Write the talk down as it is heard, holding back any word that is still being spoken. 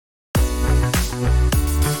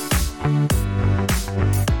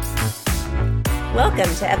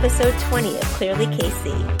Welcome to episode 20 of Clearly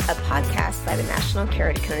KC, a podcast by the National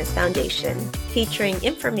Keratoconus Foundation featuring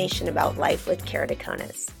information about life with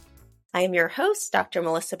keratoconus. I am your host, Dr.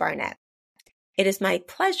 Melissa Barnett. It is my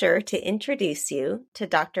pleasure to introduce you to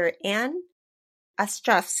Dr. Ann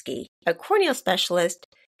Ostrovsky, a corneal specialist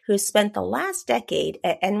who spent the last decade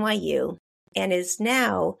at NYU and is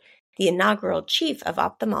now the inaugural chief of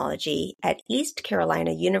ophthalmology at East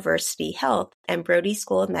Carolina University Health and Brody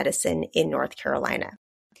School of Medicine in North Carolina.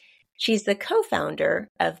 She's the co-founder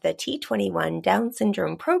of the T21 Down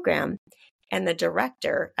Syndrome program and the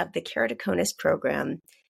director of the keratoconus program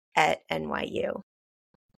at NYU.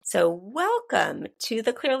 So welcome to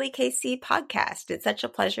the Clearly KC podcast. It's such a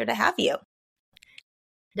pleasure to have you.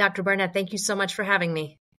 Dr. Barnett, thank you so much for having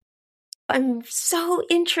me. I'm so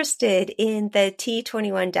interested in the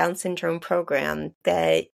T21 Down Syndrome program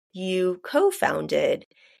that you co-founded,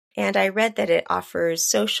 and I read that it offers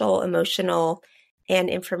social, emotional, and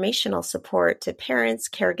informational support to parents,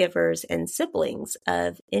 caregivers, and siblings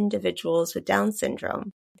of individuals with Down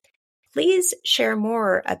syndrome. Please share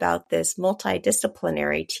more about this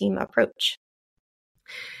multidisciplinary team approach.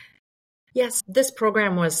 Yes, this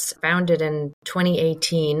program was founded in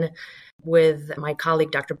 2018 with my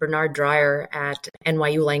colleague, Dr. Bernard Dreyer at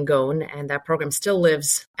NYU Langone, and that program still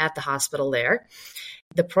lives at the hospital there.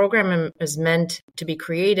 The program is meant to be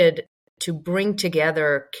created to bring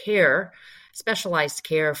together care, specialized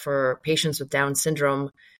care for patients with Down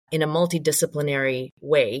syndrome in a multidisciplinary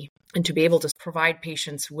way, and to be able to provide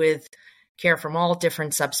patients with care from all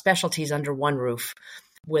different subspecialties under one roof,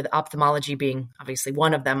 with ophthalmology being obviously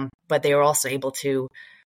one of them, but they are also able to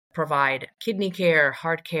provide kidney care,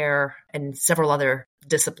 heart care, and several other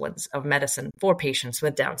disciplines of medicine for patients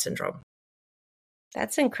with Down syndrome.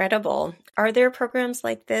 That's incredible. Are there programs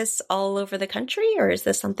like this all over the country, or is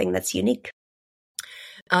this something that's unique?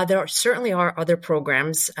 There certainly are other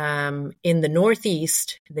programs. In the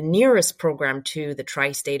Northeast, the nearest program to the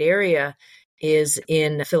tri-state area is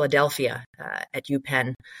in Philadelphia at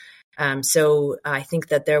UPenn. So I think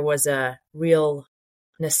that there was a real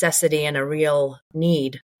necessity and a real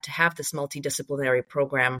need to have this multidisciplinary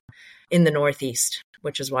program in the Northeast,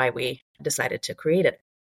 which is why we decided to create it.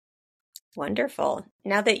 Wonderful.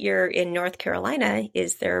 Now that you're in North Carolina,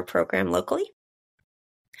 is there a program locally?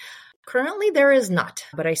 Currently, there is not,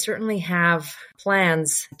 but I certainly have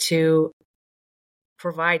plans to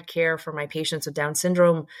provide care for my patients with Down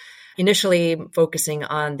syndrome, initially focusing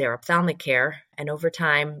on their ophthalmic care, and over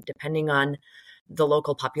time, depending on the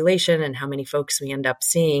local population and how many folks we end up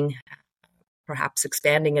seeing, perhaps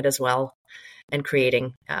expanding it as well and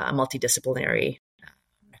creating a multidisciplinary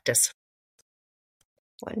practice.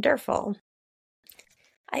 Wonderful.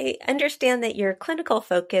 I understand that your clinical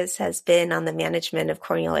focus has been on the management of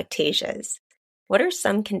corneal ectasias. What are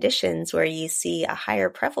some conditions where you see a higher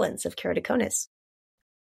prevalence of keratoconus?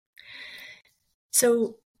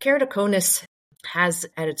 So keratoconus has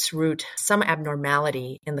at its root some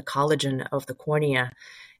abnormality in the collagen of the cornea,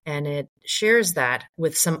 and it shares that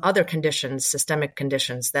with some other conditions, systemic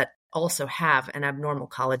conditions that also have an abnormal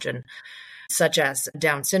collagen, such as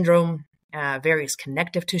Down syndrome, various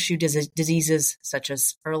connective tissue diseases such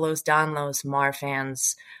as Ehlers-Danlos,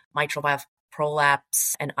 Marfan's, mitral valve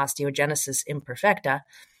prolapse, and osteogenesis imperfecta.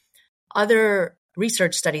 Other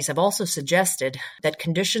research studies have also suggested that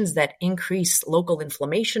conditions that increase local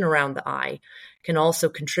inflammation around the eye can also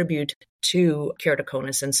contribute to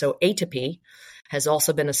keratoconus. And so atopy has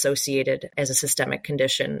also been associated as a systemic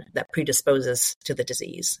condition that predisposes to the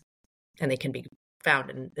disease. And they can be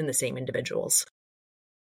found in the same individuals.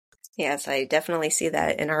 Yes, I definitely see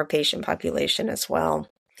that in our patient population as well.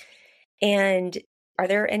 And are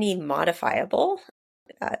there any modifiable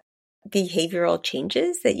behavioral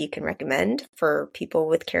changes that you can recommend for people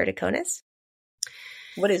with keratoconus?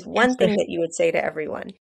 What is one thing that you would say to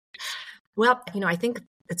everyone? Well, I think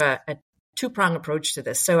it's a two-pronged approach to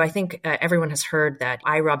this. So I think everyone has heard that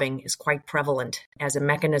eye rubbing is quite prevalent as a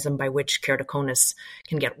mechanism by which keratoconus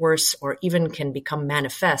can get worse or even can become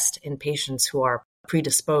manifest in patients who are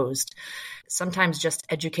predisposed. Sometimes just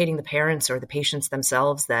educating the parents or the patients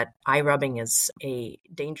themselves that eye rubbing is a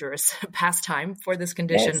dangerous pastime for this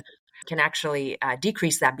condition can actually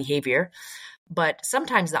decrease that behavior. But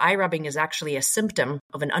sometimes the eye rubbing is actually a symptom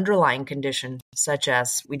of an underlying condition, such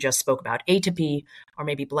as we just spoke about atopy or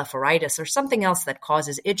maybe blepharitis or something else that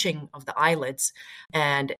causes itching of the eyelids.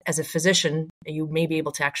 And as a physician, you may be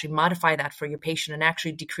able to actually modify that for your patient and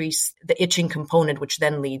actually decrease the itching component, which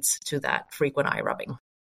then leads to that frequent eye rubbing.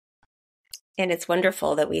 And it's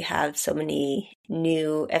wonderful that we have so many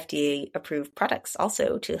new FDA-approved products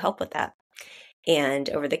also to help with that. and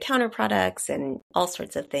over-the-counter products and all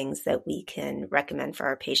sorts of things that we can recommend for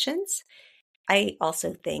our patients. I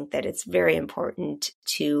also think that it's very important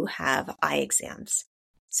to have eye exams.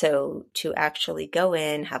 So to actually go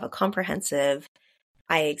in, have a comprehensive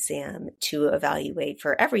eye exam to evaluate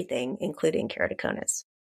for everything, including keratoconus.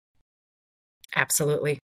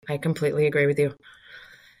 Absolutely. I completely agree with you.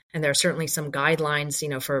 And there are certainly some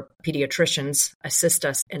guidelines, for pediatricians, assist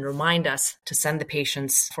us and remind us to send the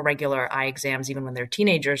patients for regular eye exams, even when they're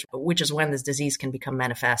teenagers, which is when this disease can become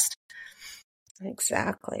manifest.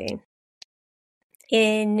 Exactly.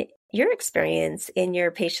 In your experience, in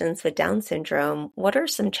your patients with Down syndrome, what are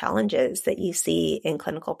some challenges that you see in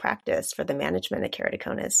clinical practice for the management of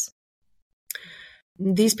keratoconus?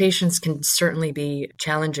 These patients can certainly be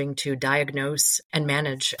challenging to diagnose and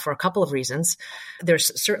manage for a couple of reasons.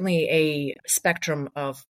 There's certainly a spectrum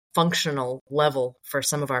of functional level for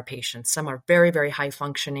some of our patients. Some are very, very high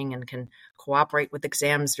functioning and can cooperate with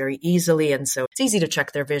exams very easily. And so it's easy to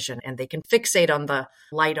check their vision and they can fixate on the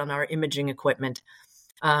light on our imaging equipment.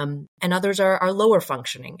 And others are lower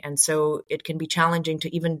functioning. And so it can be challenging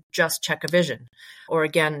to even just check a vision or,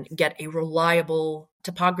 again, get a reliable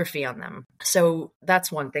topography on them. So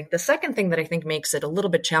that's one thing. The second thing that I think makes it a little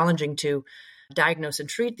bit challenging to diagnose and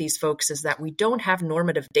treat these folks is that we don't have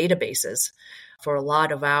normative databases for a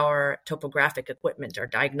lot of our topographic equipment or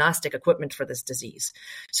diagnostic equipment for this disease.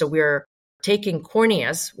 So we're taking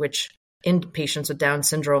corneas, which in patients with Down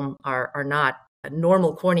syndrome are not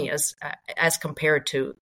normal corneas as compared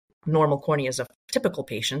to normal corneas of typical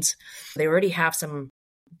patients. They already have some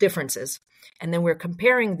differences. And then we're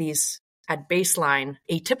comparing these at baseline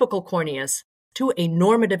atypical corneas to a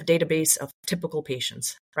normative database of typical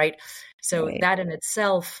patients, right? So Right. that in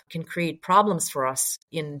itself can create problems for us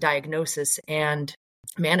in diagnosis and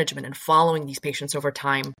management and following these patients over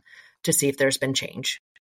time to see if there's been change.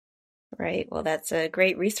 Right. Well, that's a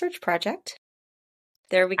great research project.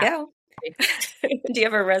 There we go. Do you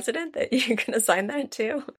have a resident that you can assign that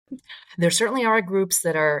to? There certainly are groups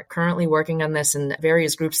that are currently working on this and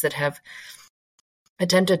various groups that have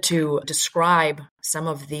attempted to describe some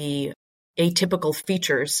of the atypical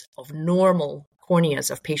features of normal corneas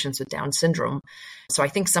of patients with Down syndrome. So I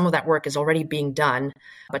think some of that work is already being done,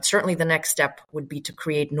 but certainly the next step would be to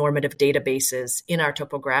create normative databases in our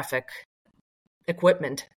topographic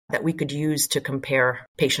equipment that we could use to compare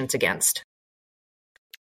patients against.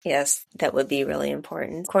 Yes, that would be really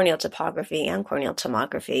important. Corneal topography and corneal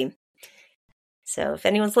tomography. So if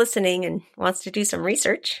anyone's listening and wants to do some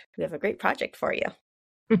research, we have a great project for you.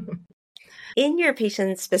 In your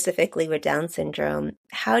patients specifically with Down syndrome,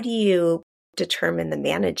 how do you determine the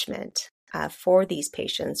management for these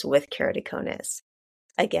patients with keratoconus?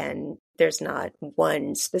 Again, there's not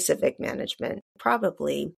one specific management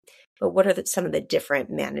probably, but what are some of the different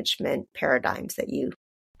management paradigms that you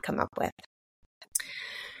come up with?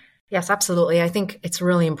 Yes, absolutely. I think it's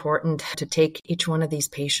really important to take each one of these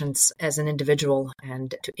patients as an individual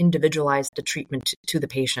and to individualize the treatment to the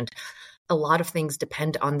patient. A lot of things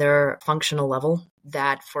depend on their functional level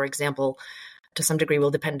that, for example, to some degree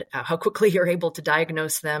will depend how quickly you're able to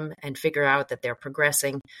diagnose them and figure out that they're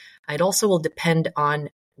progressing. It also will depend on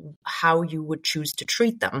how you would choose to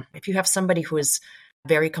treat them. If you have somebody who is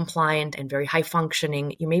very compliant and very high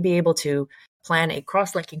functioning, you may be able to plan a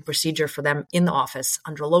crosslinking procedure for them in the office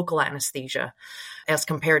under local anesthesia as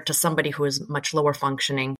compared to somebody who is much lower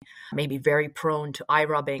functioning, maybe very prone to eye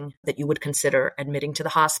rubbing that you would consider admitting to the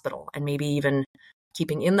hospital and maybe even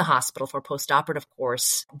keeping in the hospital for postoperative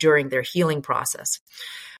course during their healing process.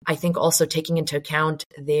 I think also taking into account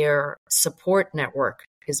their support network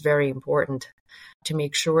is very important to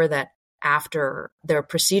make sure that after their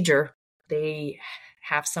procedure, they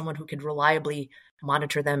have someone who could reliably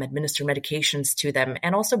monitor them, administer medications to them,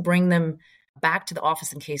 and also bring them back to the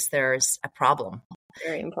office in case there's a problem.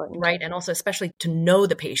 Very important. Right. And also especially to know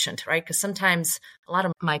the patient, right? Because sometimes a lot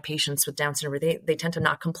of my patients with Down syndrome, they tend to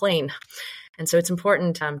not complain. And so it's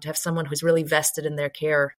important to have someone who's really vested in their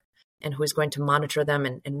care and who is going to monitor them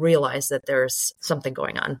and realize that there's something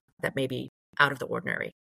going on that may be out of the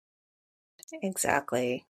ordinary.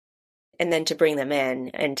 Exactly. And then to bring them in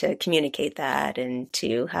and to communicate that and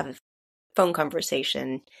to have a phone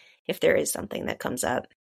conversation if there is something that comes up.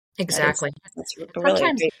 Exactly. That's really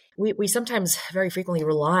sometimes great. we sometimes very frequently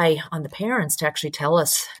rely on the parents to actually tell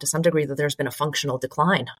us to some degree that there's been a functional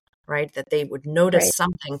decline, right? That they would notice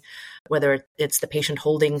something, whether it's the patient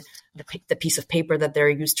holding the piece of paper that they're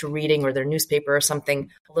used to reading or their newspaper or something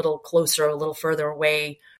a little closer, a little further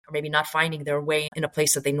away, or maybe not finding their way in a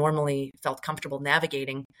place that they normally felt comfortable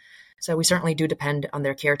navigating. So we certainly do depend on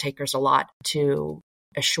their caretakers a lot to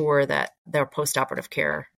assure that their postoperative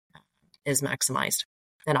care is maximized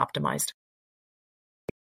and optimized.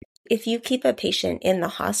 If you keep a patient in the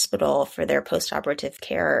hospital for their postoperative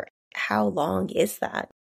care, how long is that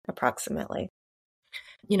approximately?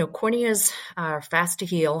 Corneas are fast to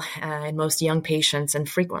heal in most young patients, and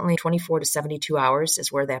frequently 24 to 72 hours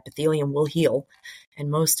is where the epithelium will heal, and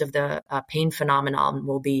most of the pain phenomenon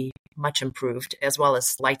will be much improved, as well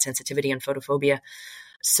as light sensitivity and photophobia.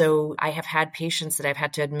 So I have had patients that I've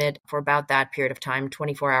had to admit for about that period of time,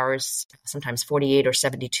 24 hours, sometimes 48 or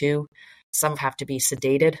 72. Some have to be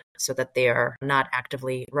sedated so that they are not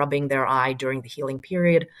actively rubbing their eye during the healing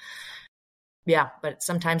period. Yeah, but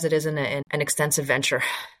sometimes it is an extensive venture.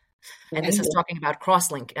 And this is talking about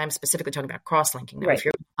crosslink. I'm specifically talking about crosslinking. Now, if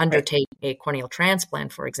you undertake a corneal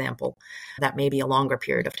transplant, for example, that may be a longer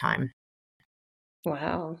period of time.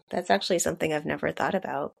 Wow, that's actually something I've never thought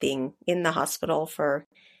about, being in the hospital for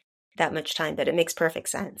that much time, but it makes perfect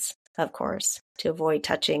sense, of course, to avoid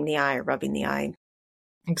touching the eye or rubbing the eye.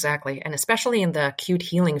 Exactly. And especially in the acute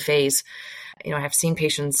healing phase, I have seen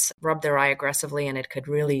patients rub their eye aggressively, and it could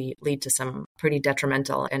really lead to some pretty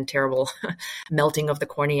detrimental and terrible melting of the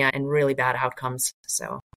cornea and really bad outcomes.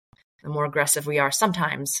 So the more aggressive we are,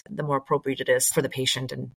 sometimes the more appropriate it is for the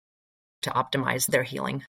patient and to optimize their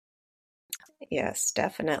healing. Yes,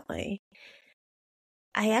 definitely.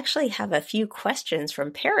 I actually have a few questions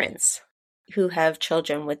from parents who have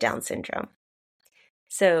children with Down syndrome.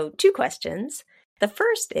 So 2 questions. The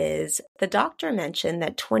first is, the doctor mentioned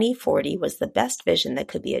that 20/40 was the best vision that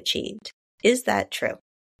could be achieved. Is that true?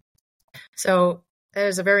 So that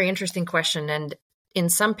is a very interesting question. And in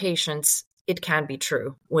some patients, it can be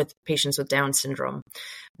true with patients with Down syndrome.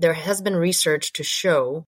 There has been research to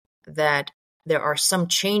show that there are some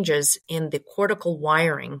changes in the cortical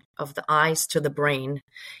wiring of the eyes to the brain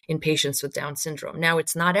in patients with Down syndrome. Now,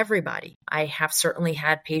 it's not everybody. I have certainly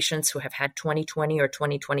had patients who have had 20/20 or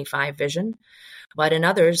 20/25 vision, but in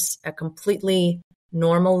others, a completely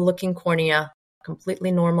normal-looking cornea,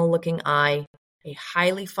 completely normal-looking eye, a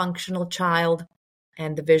highly functional child,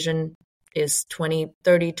 and the vision is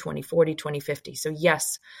 20/30, 20/40, 20/50. So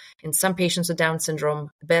yes, in some patients with Down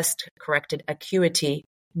syndrome, best corrected acuity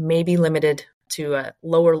may be limited to a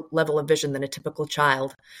lower level of vision than a typical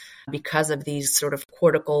child because of these sort of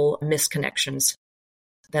cortical misconnections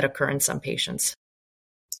that occur in some patients.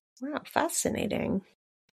 Wow, fascinating.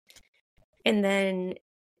 And then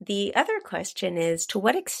the other question is, to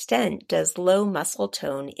what extent does low muscle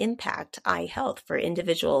tone impact eye health for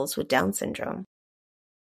individuals with Down syndrome?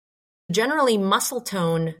 Generally, muscle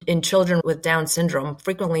tone in children with Down syndrome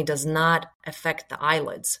frequently does not affect the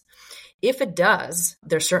eyelids. If it does,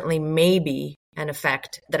 there certainly may be an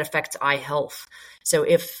effect that affects eye health. So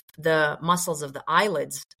if the muscles of the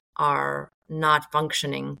eyelids are not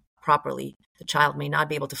functioning properly, the child may not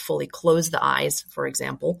be able to fully close the eyes, for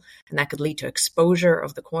example, and that could lead to exposure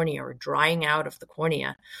of the cornea or drying out of the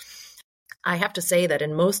cornea. I have to say that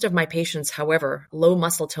in most of my patients, however, low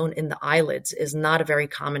muscle tone in the eyelids is not a very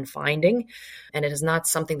common finding, and it is not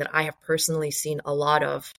something that I have personally seen a lot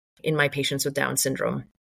of in my patients with Down syndrome.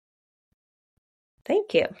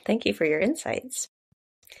 Thank you. Thank you for your insights.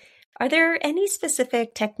 Are there any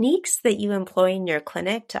specific techniques that you employ in your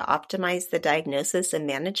clinic to optimize the diagnosis and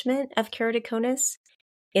management of keratoconus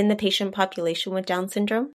in the patient population with Down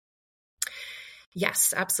syndrome?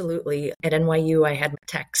 Yes, absolutely. At NYU, I had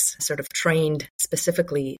techs sort of trained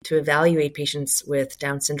specifically to evaluate patients with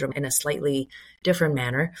Down syndrome in a slightly different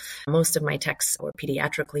manner. Most of my techs were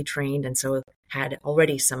pediatrically trained and so had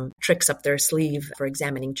already some tricks up their sleeve for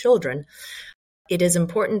examining children. It is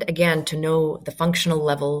important, again, to know the functional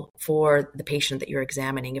level for the patient that you're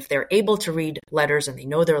examining. If they're able to read letters and they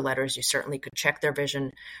know their letters, you certainly could check their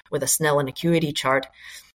vision with a Snellen acuity chart.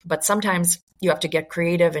 But sometimes you have to get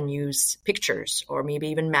creative and use pictures or maybe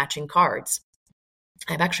even matching cards.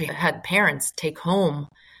 I've actually had parents take home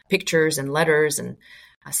pictures and letters and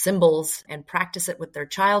symbols and practice it with their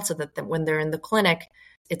child so that when they're in the clinic,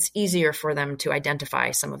 it's easier for them to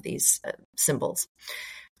identify some of these symbols.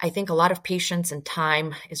 I think a lot of patience and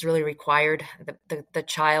time is really required. The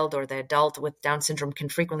child or the adult with Down syndrome can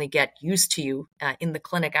frequently get used to you in the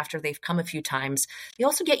clinic after they've come a few times. They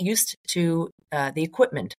also get used to the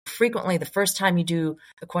equipment. Frequently, the first time you do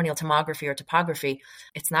the corneal tomography or topography,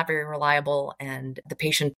 it's not very reliable, and the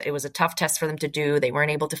patient, it was a tough test for them to do. They weren't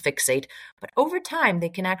able to fixate. But over time, they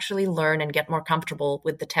can actually learn and get more comfortable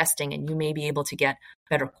with the testing, and you may be able to get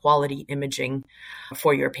better quality imaging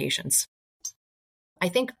for your patients. I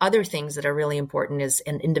think other things that are really important is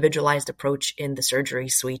an individualized approach in the surgery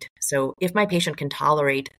suite. So if my patient can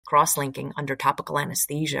tolerate cross-linking under topical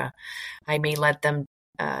anesthesia, I may let them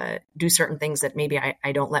do certain things that maybe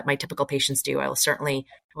I don't let my typical patients do. I'll certainly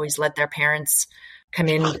always let their parents come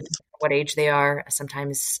in, what age they are.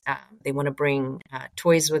 Sometimes they want to bring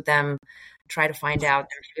toys with them, try to find out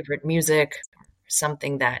their favorite music,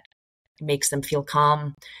 something that makes them feel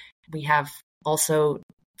calm. We have also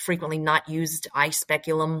frequently not used eye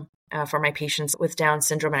speculum for my patients with Down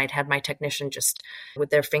syndrome. And I'd had my technician just with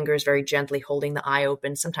their fingers very gently holding the eye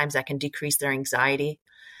open. Sometimes that can decrease their anxiety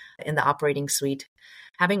in the operating suite.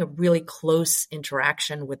 Having a really close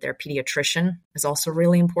interaction with their pediatrician is also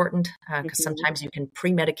really important because sometimes you can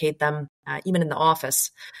pre-medicate them even in the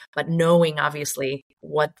office, but knowing obviously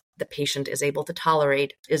what the patient is able to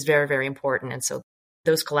tolerate is very, very important. And so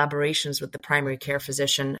those collaborations with the primary care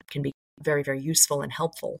physician can be very, very useful and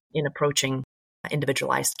helpful in approaching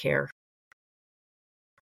individualized care.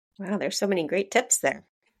 Wow, there's so many great tips there.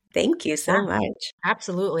 Thank you so much.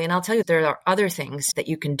 Absolutely. And I'll tell you, there are other things that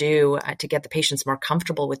you can do to get the patients more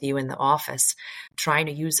comfortable with you in the office. Trying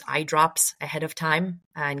to use eye drops ahead of time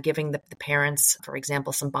and giving the parents, for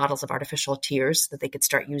example, some bottles of artificial tears that they could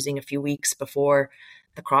start using a few weeks before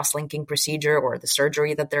the crosslinking procedure or the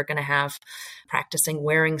surgery that they're going to have. Practicing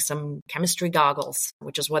wearing some chemistry goggles,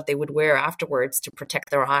 which is what they would wear afterwards to protect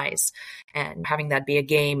their eyes, and having that be a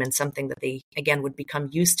game and something that they, again, would become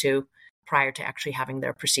used to prior to actually having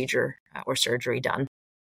their procedure or surgery done.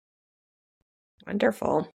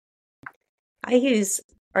 Wonderful. I use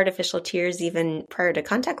artificial tears even prior to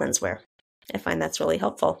contact lens wear. I find that's really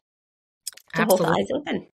helpful to hold the eyes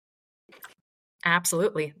open.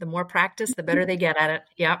 Absolutely. The more practice, the better they get at it.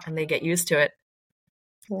 Yeah, and they get used to it.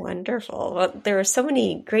 Wonderful. Well, there are so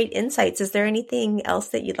many great insights. Is there anything else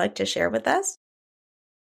that you'd like to share with us?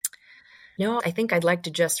 No, I think I'd like to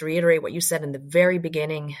just reiterate what you said in the very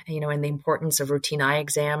beginning, and the importance of routine eye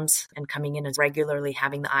exams and coming in as regularly,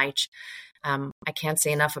 having the eye. I can't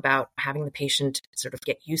say enough about having the patient sort of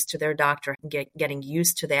get used to their doctor, getting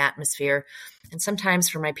used to the atmosphere. And sometimes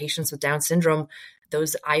for my patients with Down syndrome,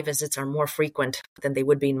 those eye visits are more frequent than they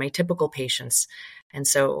would be in my typical patients. And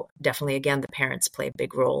so definitely, again, the parents play a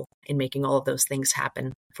big role in making all of those things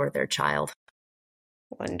happen for their child.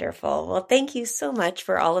 Wonderful. Well, thank you so much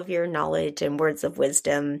for all of your knowledge and words of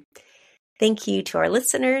wisdom. Thank you to our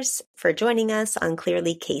listeners for joining us on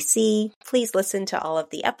Clearly KC. Please listen to all of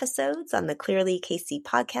the episodes on the Clearly KC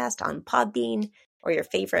podcast on Podbean or your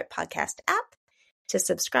favorite podcast app to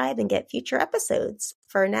subscribe and get future episodes.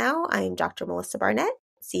 For now, I'm Dr. Melissa Barnett.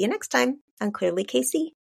 See you next time on Clearly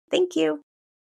KC. Thank you.